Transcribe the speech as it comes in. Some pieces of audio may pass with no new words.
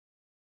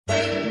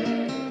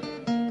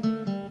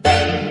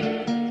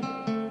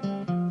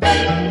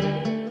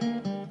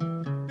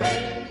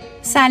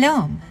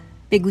سلام،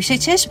 به گوش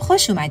چشم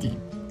خوش اومدین.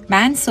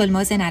 من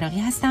سلماز نراقی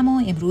هستم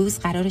و امروز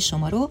قرار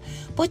شما رو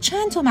با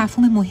چند تا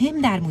مفهوم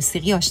مهم در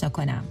موسیقی آشنا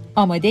کنم.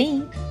 آماده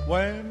این؟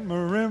 When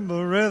marimba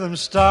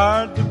rhythms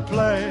start to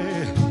play,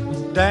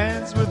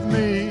 dance with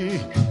me,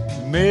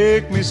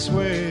 make me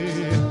sway,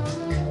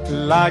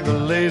 like a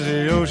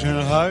lazy ocean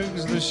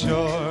hugs the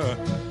shore,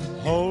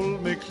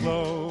 hold me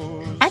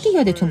close. اگه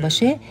یادتون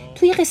باشه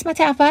توی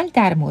قسمت اول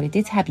در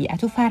مورد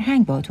طبیعت و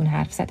فرهنگ باهاتون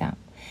حرف زدم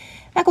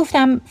و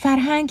گفتم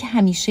فرهنگ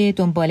همیشه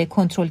دنبال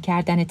کنترل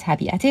کردن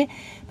طبیعته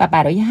و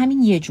برای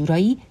همین یه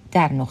جورایی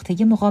در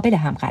نقطه مقابل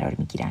هم قرار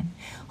میگیرن.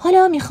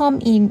 حالا میخوام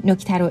این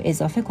نکته رو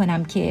اضافه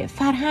کنم که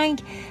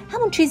فرهنگ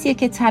همون چیزیه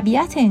که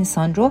طبیعت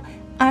انسان رو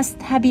از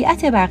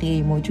طبیعت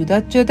بقیه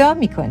موجودات جدا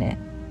میکنه.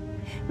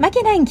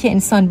 مگه نه اینکه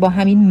انسان با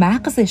همین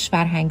مغزش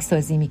فرهنگ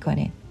سازی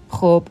میکنه؟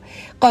 خب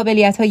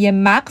قابلیت‌های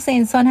مغز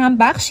انسان هم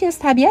بخشی از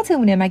طبیعت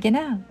اونه، مگه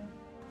نه؟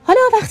 حالا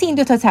وقتی این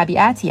دوتا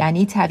طبیعت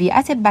یعنی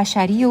طبیعت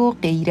بشری و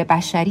غیر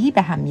بشری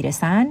به هم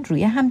میرسن،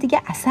 روی هم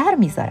دیگه اثر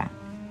میذارن.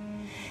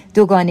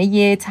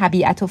 دوگانه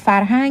طبیعت و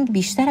فرهنگ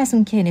بیشتر از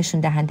اون که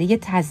نشون دهنده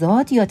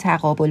تضاد یا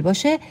تقابل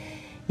باشه،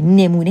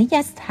 نمونه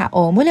از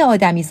تعامل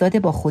آدمیزاده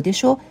با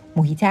خودش و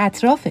محیط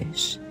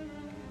اطرافش.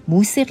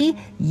 موسیقی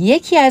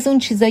یکی از اون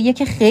چیزاییه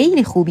که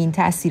خیلی خوب این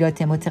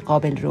تأثیرات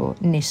متقابل رو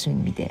نشون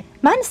میده.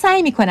 من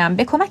سعی میکنم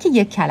به کمک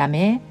یک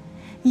کلمه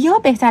یا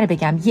بهتر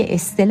بگم یه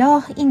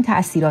اصطلاح این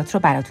تأثیرات رو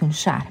براتون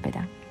شرح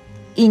بدم.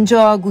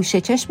 اینجا گوش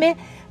چشمه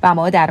و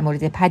ما در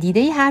مورد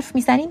پدیده‌ای حرف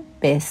میزنیم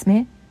به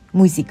اسم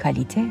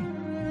موزیکالیته.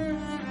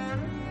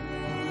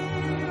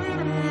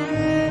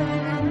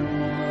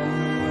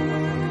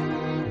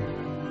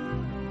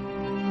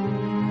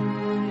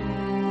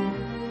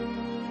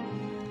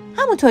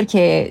 همونطور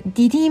که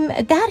دیدیم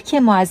درک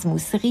ما از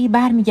موسیقی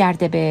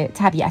برمیگرده به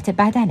طبیعت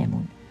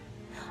بدنمون.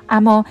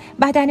 اما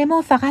بدن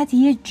ما فقط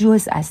یه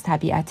جزء از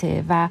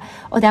طبیعته و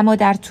آدما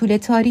در طول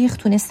تاریخ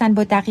تونستن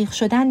با دقیق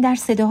شدن در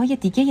صداهای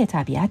دیگه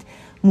طبیعت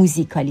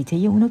موزیکالیته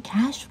اونو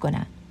کشف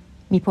کنن.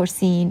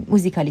 میپرسین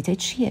موزیکالیته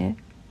چیه؟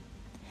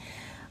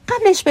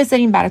 قبلش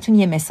بذارین براتون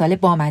یه مثال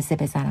بامزه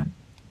بزنم.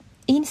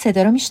 این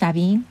صدا رو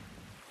میشنوین؟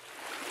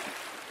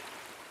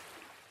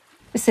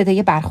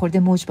 صدای برخورد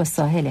موج با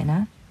ساحله،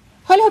 نه؟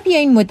 حالا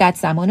بیاین مدت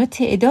زمان و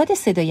تعداد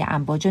صدای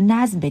امواج رو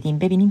نظم بدیم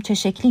ببینیم چه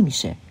شکلی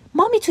میشه.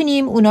 ما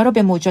میتونیم اونا رو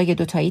به موجای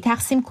دوتایی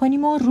تقسیم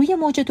کنیم و روی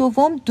موج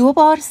دوم 2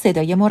 بار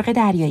صدای مرغ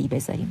دریایی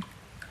بذاریم.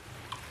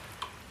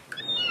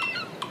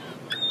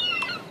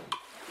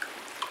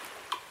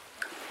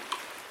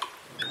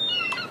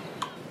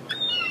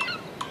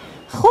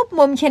 خب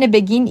ممکنه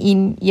بگین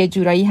این یه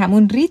جورایی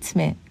همون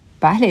ریتمه.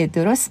 بله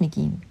درست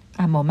میگین.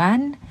 اما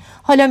من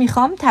حالا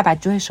میخوام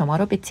توجه شما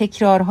رو به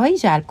تکرارهایی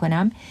جلب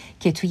کنم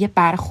که توی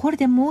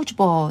برخورد موج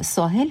با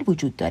ساحل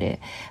وجود داره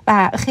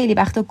و خیلی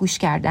وقتا گوش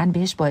کردن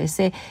بهش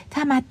باعث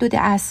تمدد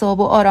اعصاب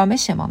و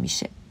آرامش ما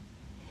میشه.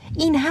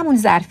 این همون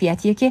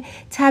ظرفیتیه که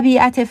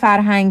طبیعت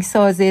فرهنگ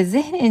ساز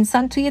ذهن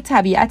انسان توی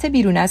طبیعت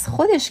بیرون از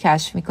خودش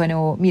کشف میکنه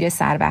و میره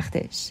سر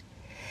وقتش.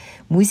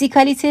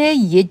 موزیکالیته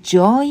یه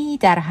جایی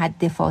در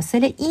حد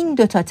فاصل این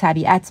دوتا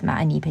طبیعت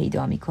معنی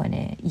پیدا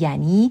میکنه،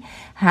 یعنی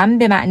هم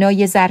به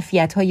معنای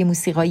ظرفیت‌های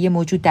موسیقایی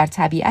موجود در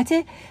طبیعت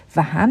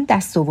و هم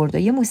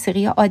دستاوردهای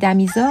موسیقی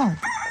آدمیزاد.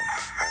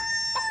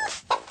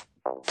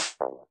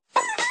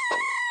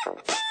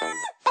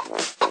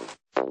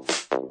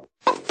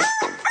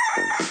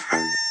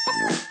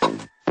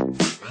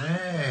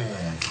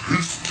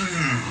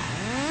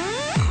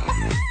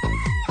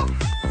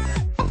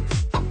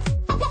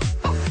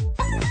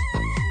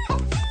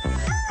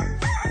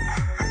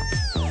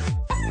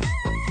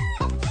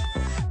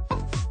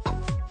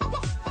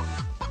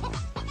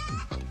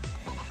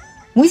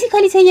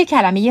 موزیکالیته یک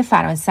کلمه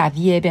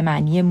فرانسویه به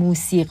معنی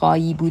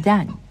موسیقایی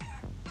بودن.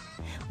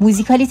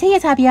 موزیکالیته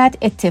طبیعت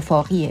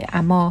اتفاقیه،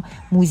 اما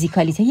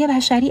موزیکالیته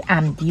بشری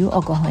عمدی و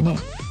آگاهانه.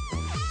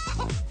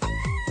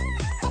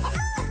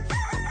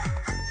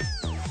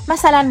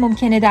 مثلا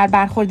ممکنه در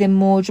برخورد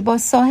موج با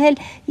ساحل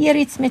یه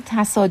ریتم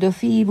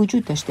تصادفی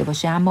وجود داشته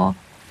باشه، اما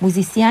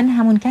موزیسین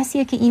همون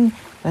کسیه که این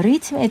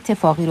ریتم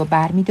اتفاقی رو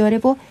برمی‌داره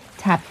و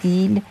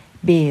تبدیل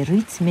به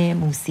ریتم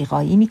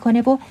موسیقایی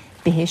میکنه و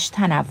بهش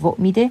تنوع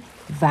میده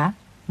و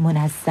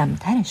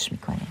منظمترش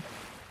میکنه.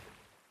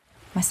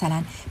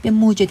 مثلا به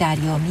موج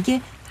دریا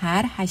میگه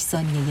هر 8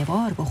 ثانیه یه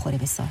بار بخوره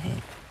به ساحل.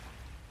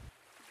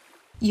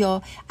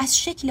 یا از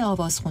شکل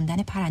آواز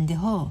خوندن پرنده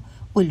ها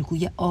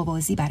الگوی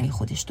آوازی برای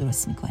خودش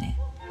درست میکنه.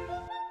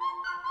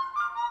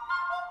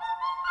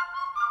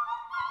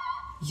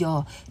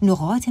 یا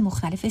نقاط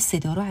مختلف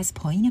صدا رو از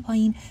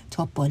پایین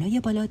تا بالای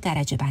بالا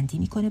درجه بندی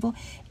میکنه و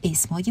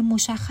اسمای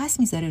مشخص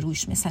میذاره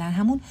روش، مثلا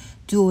همون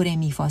دو ره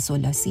می فا صل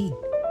لا سی.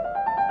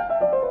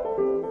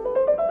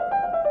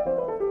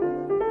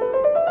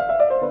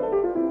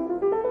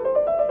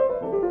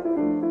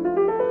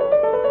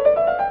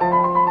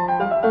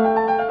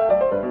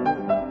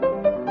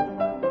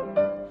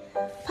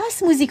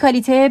 پس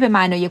موزیکالیته به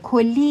معنای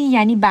کلی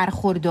یعنی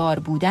برخوردار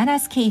بودن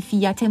از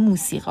کیفیت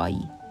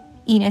موسیقایی.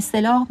 این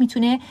اصطلاح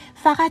میتونه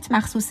فقط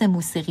مخصوص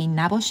موسیقی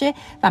نباشه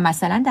و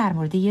مثلا در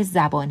مورد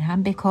زبان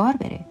هم به کار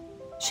بره.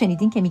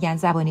 شنیدین که میگن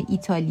زبان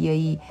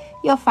ایتالیایی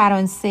یا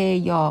فرانسه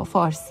یا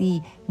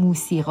فارسی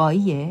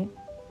موسیقاییه؟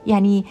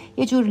 یعنی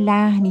یه جور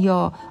لحن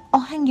یا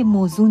آهنگ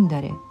موزون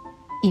داره.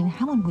 این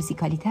همون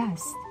موزیکالیته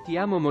است. Ti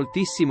amo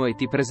moltissimo e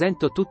ti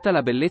presento tutta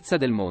la bellezza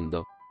del mondo.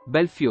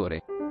 Bel fiore.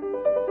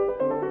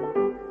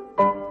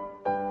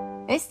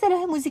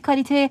 اصطلاح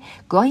موزیکالیته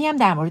گاهی هم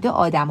در مورد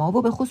آدما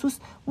و به خصوص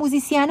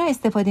موزیسینا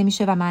استفاده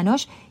میشه و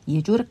معناش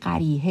یه جور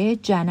قریحه،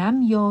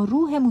 جنم یا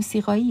روح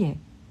موسیقاییه.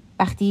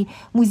 وقتی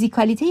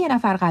موزیکالیته یه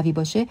نفر قوی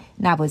باشه،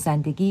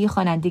 نوازندگی،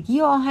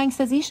 خوانندگی و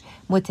آهنگسازیش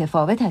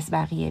متفاوت از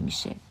بقیه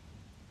میشه.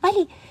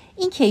 ولی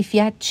این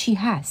کیفیت چی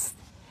هست؟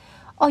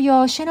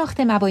 آیا شناخت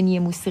مبانی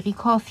موسیقی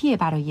کافیه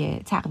برای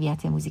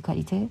تقویت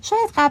موزیکالیته؟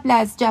 شاید قبل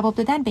از جواب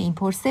دادن به این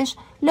پرسش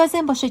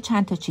لازم باشه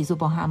چند تا چیزو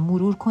با هم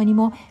مرور کنیم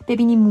و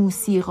ببینیم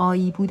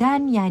موسیقایی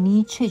بودن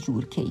یعنی چه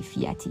جور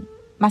کیفیتی.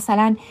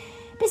 مثلا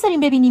بذاریم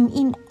ببینیم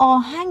این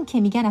آهنگ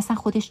که میگن اصلا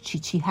خودش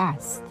چی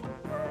هست.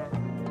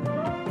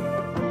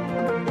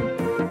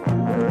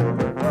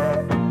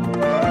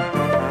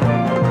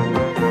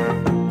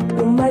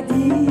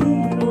 اومدی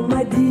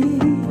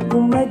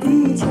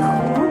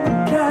چه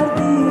خوب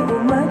کردی،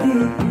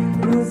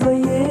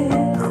 روزای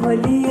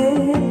خالی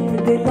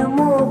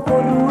دلمو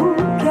پرو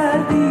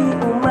کردی،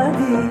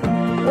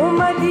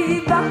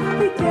 اومدی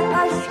وقتی که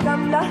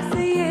عشقم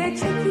لحظه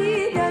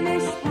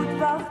چکیدنش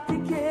بود،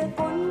 وقتی که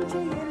قنچه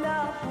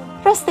لب.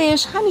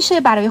 راستش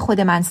همیشه برای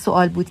خود من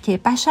سوال بود که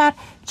بشر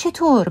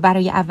چطور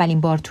برای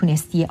اولین بار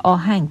تونستی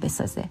آهنگ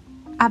بسازه؟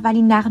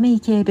 اولین نغمه‌ای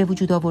که به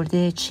وجود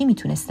آورده چی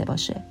میتونسته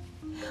باشه؟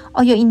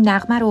 آیا این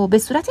نغمه رو به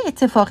صورت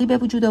اتفاقی به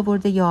وجود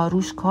آورده یا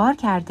روش کار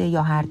کرده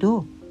یا هر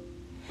دو؟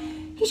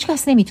 هیچ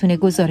کس نمیتونه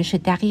گزارش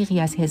دقیقی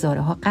از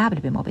هزارها قبل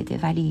به ما بده،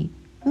 ولی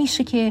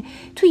میشه که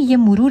توی یه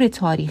مرور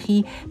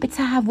تاریخی به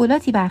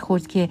تحولاتی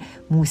برخورد که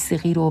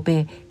موسیقی رو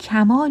به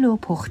کمال و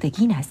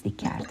پختگی نزدیک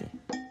کرده.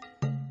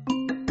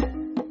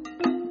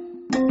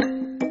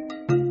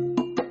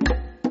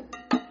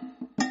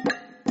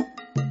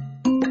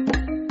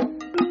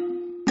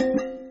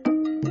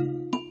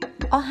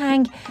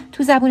 آهنگ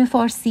تو زبان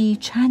فارسی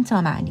چند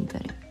تا معنی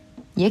داره.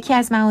 یکی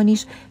از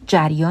معانیش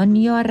جریان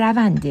یا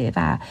رونده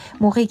و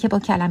موقعی که با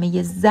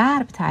کلمه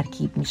ضرب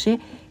ترکیب میشه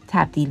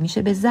تبدیل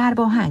میشه به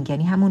ضرب آهنگ،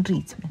 یعنی همون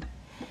ریتمه.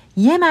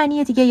 یه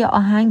معنی دیگه یا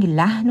آهنگ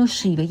لحن و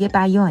شیوه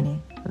بیانه،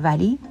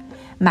 ولی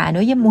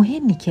معنای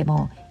مهمی که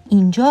ما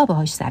اینجا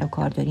باهاش سر و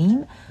کار داریم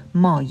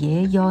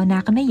مایه یا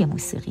نغمه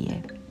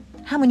موسیقیه،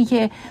 همونی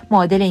که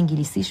معادل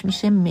انگلیسیش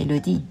میشه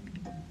ملودی.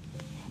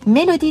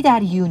 ملودی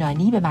در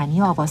یونانی به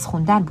معنی آواز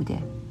خوندن بوده،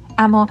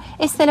 اما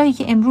اصطلاحی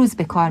که امروز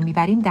به کار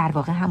میبریم در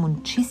واقع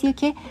همون چیزیه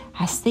که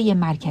هسته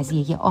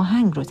مرکزی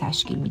آهنگ رو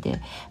تشکیل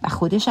میده و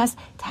خودش از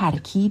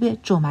ترکیب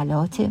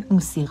جملات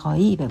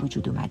موسیقایی به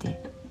وجود اومده،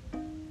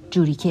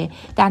 جوری که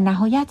در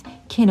نهایت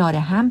کنار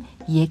هم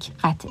یک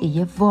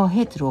قطعه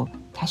واحد رو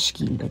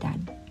تشکیل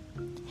بدن.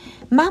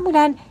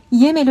 معمولاً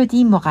یه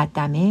ملودی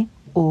مقدمه،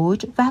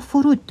 اوج و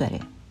فرود داره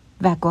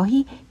و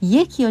گاهی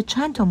یک یا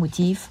چند تا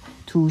موتیف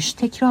توش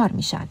تکرار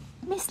میشن،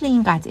 مثل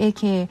این قطعه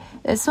که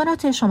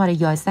سونات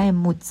شماره 11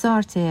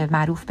 موزارت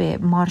معروف به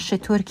مارش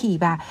ترکی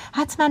و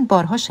حتما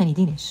بارها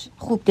شنیدینش.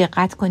 خوب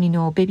دقت کنین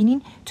و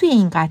ببینین توی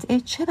این قطعه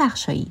چه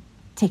بخشایی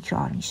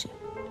تکرار میشه.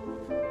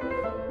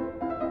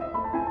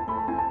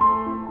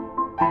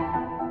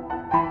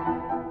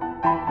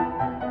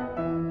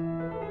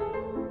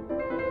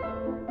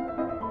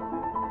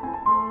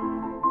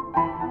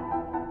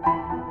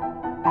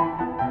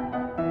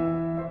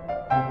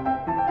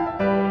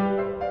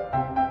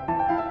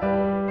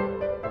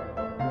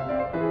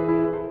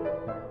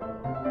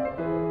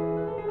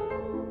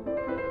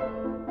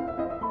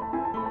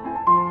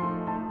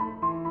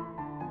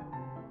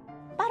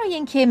 برای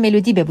اینکه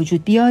ملودی به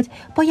وجود بیاد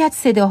باید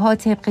صداها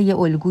طبق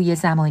الگوی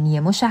زمانی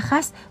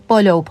مشخص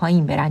بالا و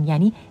پایین برن،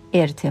 یعنی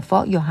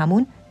ارتفاع یا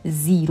همون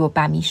زیر و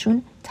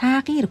بمیشون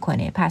تغییر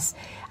کنه. پس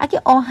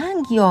اگه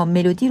آهنگ یا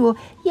ملودی رو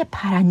یه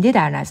پرنده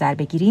در نظر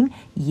بگیریم،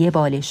 یه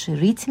بالش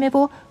ریتمه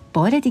و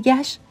بال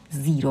دیگهش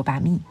زیر و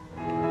بمی.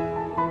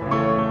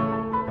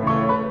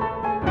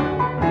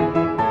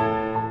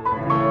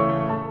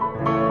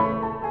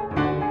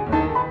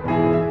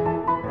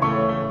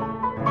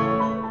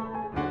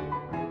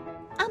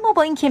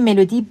 با اینکه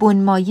ملودی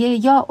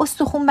بنمایه یا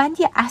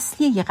استخوان‌بندی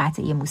اصلی یه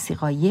قطعه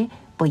موسیقایی،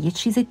 با یه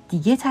چیز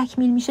دیگه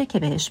تکمیل میشه که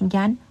بهش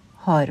میگن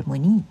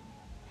هارمونی.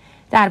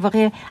 در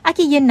واقع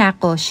اگه یه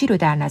نقاشی رو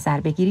در نظر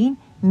بگیرین،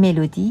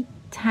 ملودی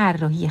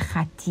طراحی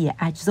خطی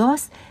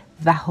اجزاست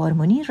و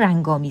هارمونی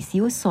رنگامیزی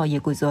و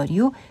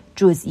سایه‌گذاری و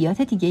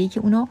جزئیات دیگه‌ای که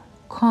اونو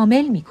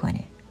کامل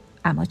میکنه.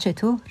 اما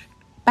چطور؟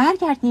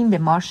 برگردیم به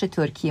مارش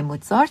ترکی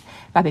موزارت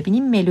و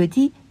ببینیم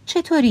ملودی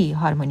چطوری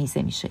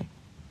هارمونیزه میشه.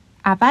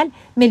 اول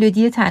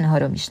ملودی تنها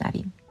رو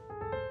میشنویم.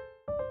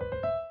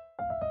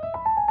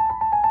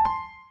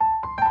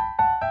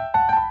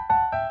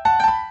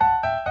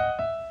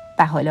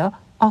 و حالا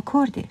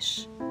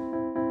آکوردش.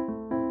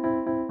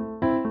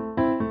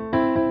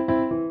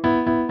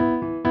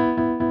 و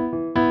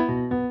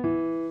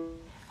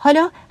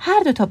حالا هر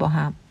دوتا با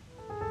هم.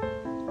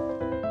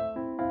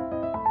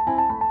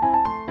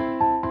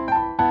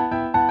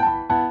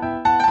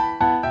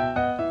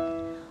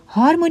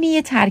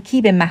 هارمونی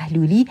ترکیب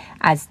محلولی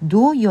از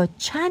دو یا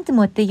چند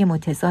ماده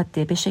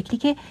متضاد به شکلی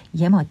که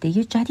یه ماده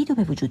جدید رو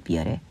به وجود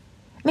بیاره.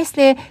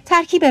 مثل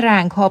ترکیب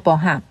رنگ ها با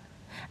هم.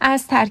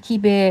 از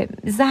ترکیب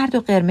زرد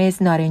و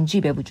قرمز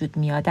نارنجی به وجود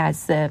میاد،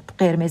 از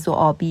قرمز و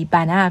آبی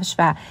بنفش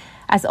و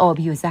از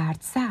آبی و زرد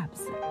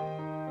سبز.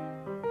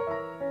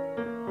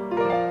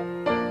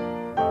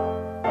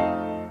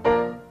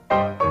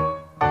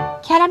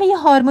 کلمه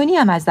هارمونی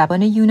هم از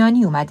زبان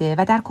یونانی اومده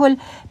و در کل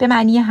به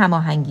معنی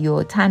هماهنگی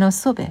و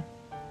تناسبه.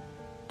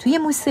 توی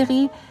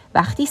موسیقی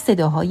وقتی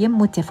صداهای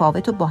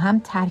متفاوت رو با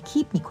هم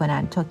ترکیب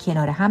میکنن تا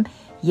کنار هم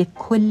یک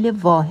کل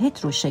واحد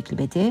رو شکل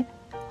بده،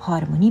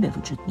 هارمونی به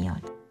وجود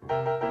میاد.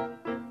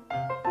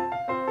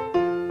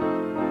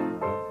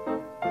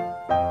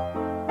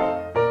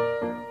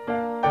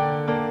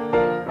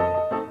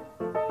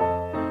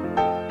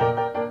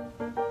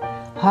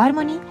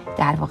 هارمونی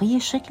در واقع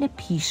یک شکل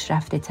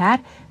پیشرفته تر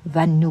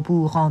و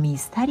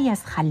نبوغامیزتری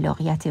از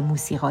خلاقیت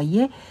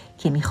موسیقایی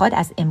که میخواد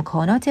از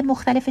امکانات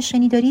مختلف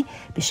شنیداری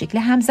به شکل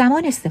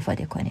همزمان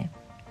استفاده کنه.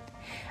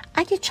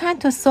 اگه چند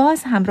تا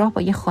ساز همراه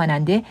با یه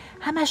خواننده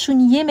همشون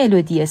یه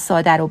ملودی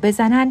ساده رو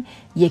بزنن،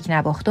 یک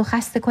نواخت و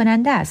خسته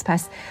کننده است.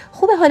 پس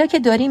خوبه حالا که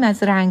داریم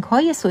از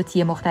رنگ‌های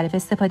صوتی مختلف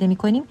استفاده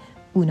میکنیم،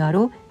 اونا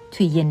رو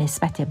توی یه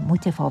نسبت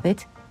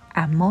متفاوت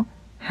اما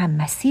هم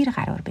مسیر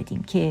قرار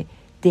بدیم که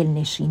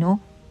دلنشین و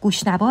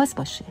گوشنواز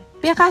باشه.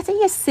 به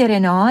قطعه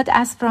سرناد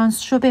از فرانس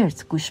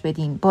شوبرت گوش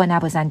بدین با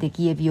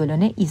نوازندگی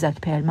ویولون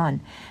ایزاک پرلمان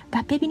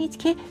و ببینید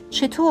که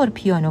چطور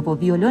پیانو و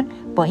ویولون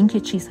با اینکه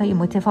چیزهای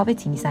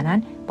متفاوتی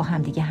میزنن با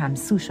همدیگه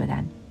همسو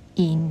شدن.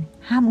 این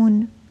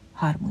همون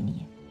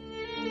هارمونیه.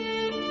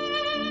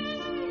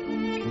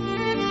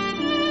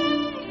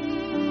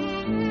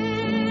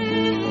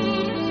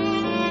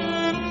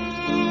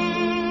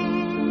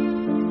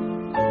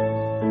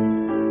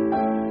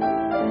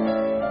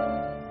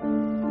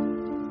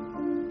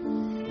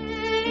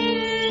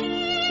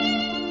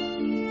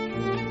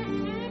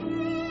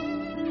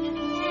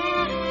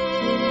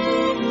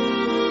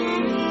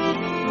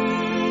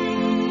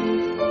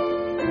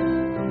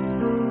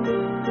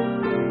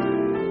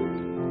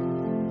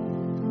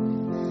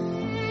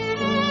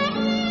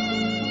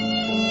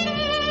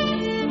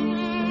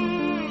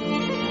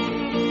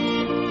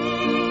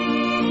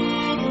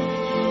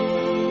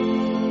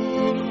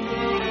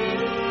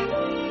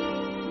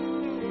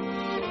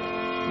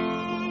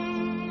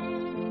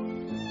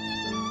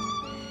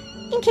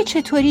 اینکه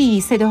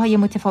چطوری صداهای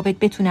متفاوت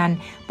بتونن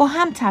با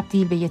هم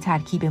تبدیل به یه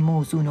ترکیب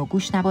موزون و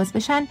گوشنواز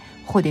بشن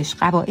خودش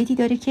قواعدی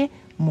داره که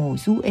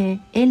موضوع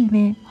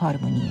علم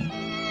هارمونیه.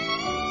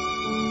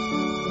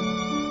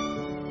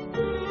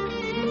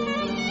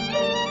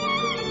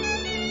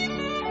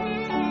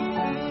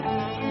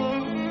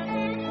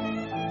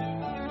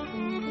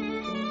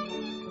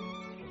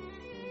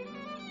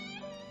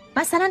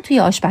 مثلا توی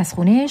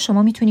آشپزخونه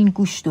شما میتونین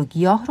گوشت و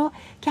گیاه رو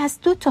که از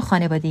 2 تا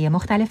خانواده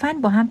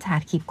مختلفن با هم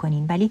ترکیب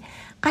کنین، ولی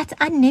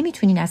قطعا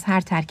نمیتونین از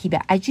هر ترکیب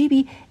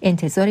عجیبی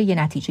انتظار یه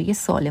نتیجه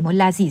سالم و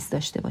لذیذ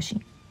داشته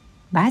باشین.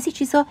 بعضی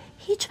چیزا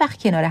هیچ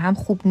وقت کنار هم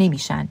خوب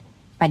نمیشن،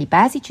 ولی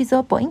بعضی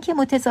چیزا با اینکه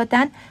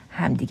متضادن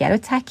همدیگر رو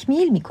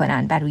تکمیل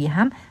میکنن و روی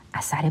هم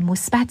اثر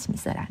مثبت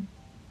میذارن.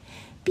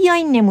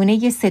 بیاین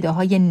نمونه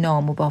صداهای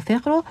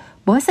ناموافق رو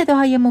با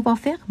صداهای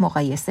موافق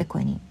مقایسه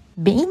کنیم.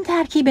 به این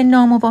ترکیب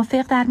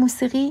ناموافق در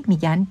موسیقی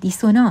میگن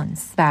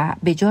دیسونانس و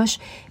به جاش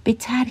به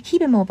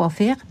ترکیب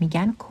موافق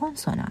میگن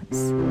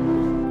کنسونانس.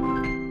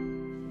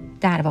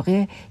 در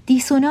واقع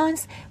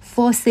دیسونانس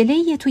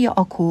فاصله توی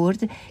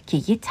آکورد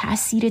که یه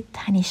تأثیر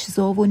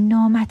تنش‌زا و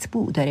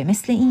نامطبوع داره،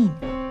 مثل این.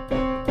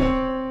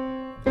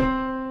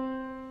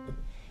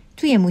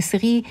 توی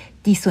موسیقی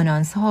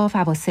دیسونانس ها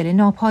فواصل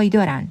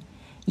ناپایدارن،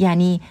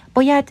 یعنی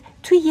باید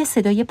توی یه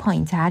صدای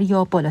پایین‌تر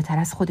یا بالاتر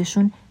از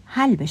خودشون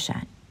حل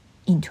بشن.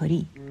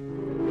 اینطوری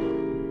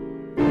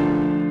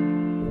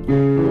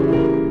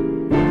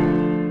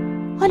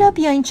حالا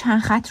بیاین چند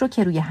خط رو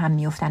که روی هم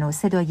میافتن و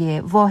صدای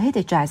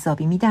واحد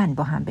جذابی میدن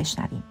با هم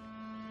بشنویم.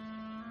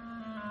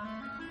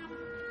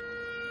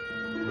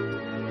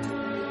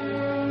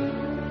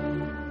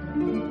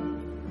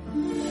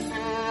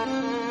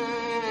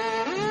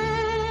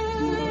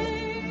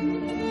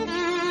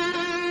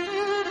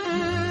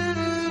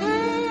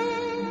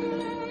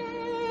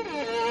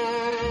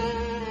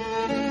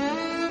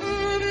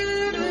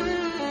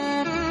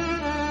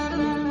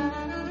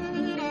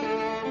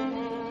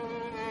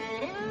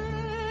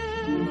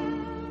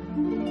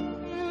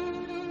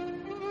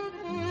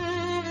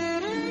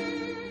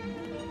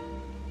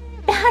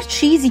 هر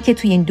چیزی که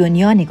توی این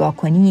دنیا نگاه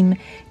کنیم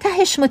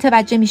تهش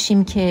متوجه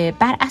میشیم که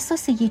بر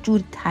اساس یه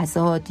جور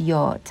تضاد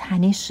یا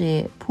تنش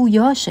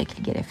پویا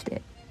شکل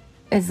گرفته.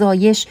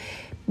 زایش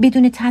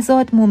بدون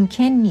تضاد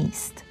ممکن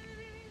نیست.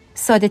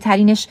 ساده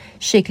ترینش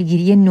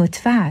شکلگیری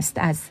نطفه است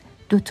از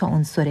 2 تا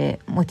عنصر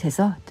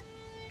متضاد.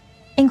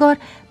 انگار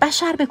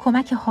بشر به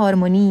کمک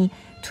هارمونی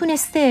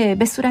تونسته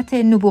به صورت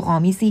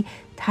نبوغامیزی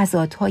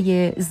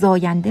تضادهای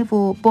زاینده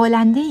و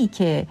بالنده‌ای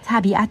که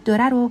طبیعت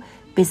داره رو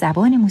به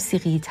زبان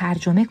موسیقی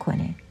ترجمه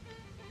کنه.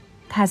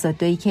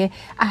 تضادهایی که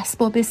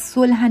اسباب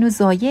صلح و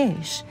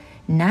زایش،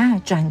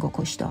 نه جنگ و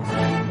کشتار.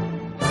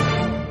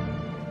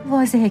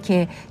 واضحه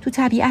که تو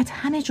طبیعت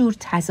همه جور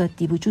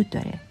تضادی وجود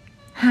داره.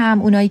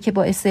 هم اونایی که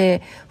باعث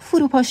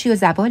فروپاشی و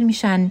زوال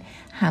میشن،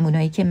 هم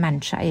اونایی که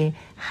منشأ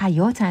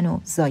حیاتن و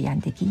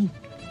زایندگی.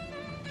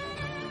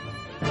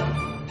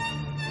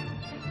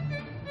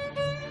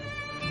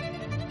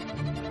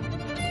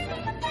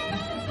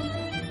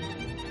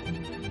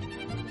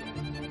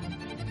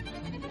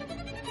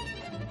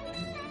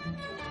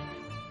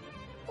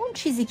 اون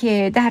چیزی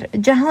که در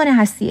جهان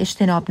هستی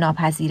اجتناب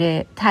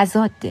ناپذیره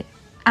تضاده.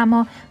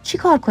 اما چی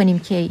کار کنیم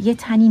که یه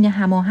تنین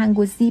هماهنگ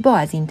و زیبا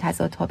از این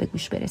تضادها به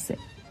گوش برسه؟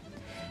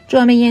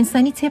 جامعه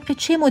انسانی طبق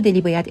چه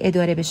مدلی باید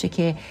اداره بشه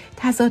که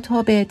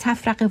تضادها به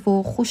تفرقه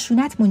و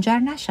خشونت منجر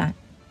نشن؟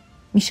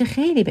 میشه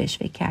خیلی بهش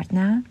فکر کرد،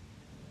 نه؟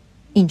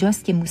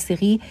 اینجاست که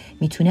موسیقی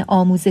میتونه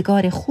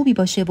آموزگار خوبی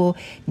باشه و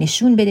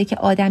نشون بده که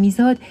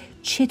آدمیزاد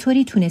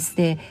چطوری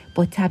تونسته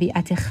با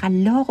طبیعت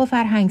خلاق و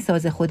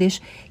فرهنگساز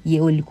خودش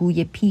یه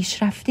الگوی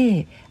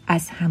پیشرفته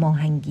از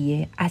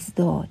هماهنگی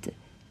ازداد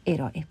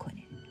ارائه کنه.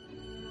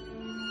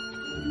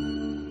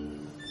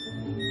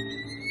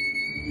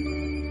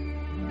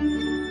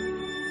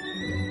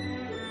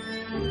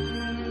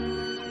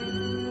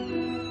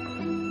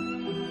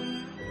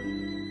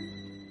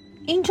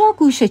 اینجا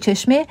گوشه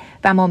چشمه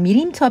و ما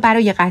میریم تا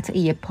برای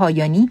قطعه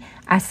پایانی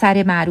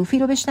اثر معروفی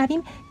رو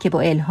بشنویم که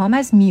با الهام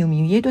از میو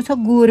میوی دوتا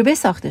گربه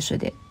ساخته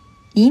شده.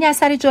 این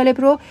اثر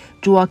جالب رو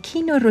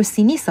جواکین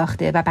روسینی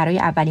ساخته و برای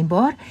اولین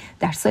بار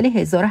در سال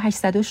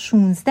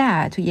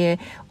 1816 توی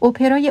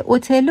اپرای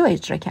اوتلو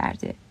اجرا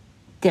کرده.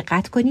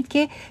 دقت کنید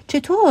که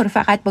چطور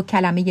فقط با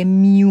کلمه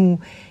میو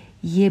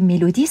یه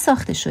ملودی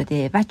ساخته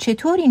شده و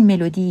چطور این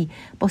ملودی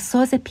با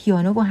ساز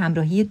پیانو و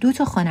همراهی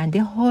 2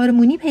 خواننده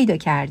هارمونی پیدا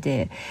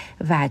کرده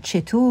و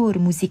چطور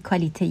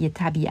موزیکالیته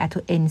طبیعت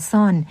و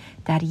انسان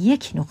در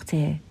یک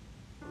نقطه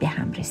به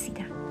هم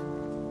رسیدن.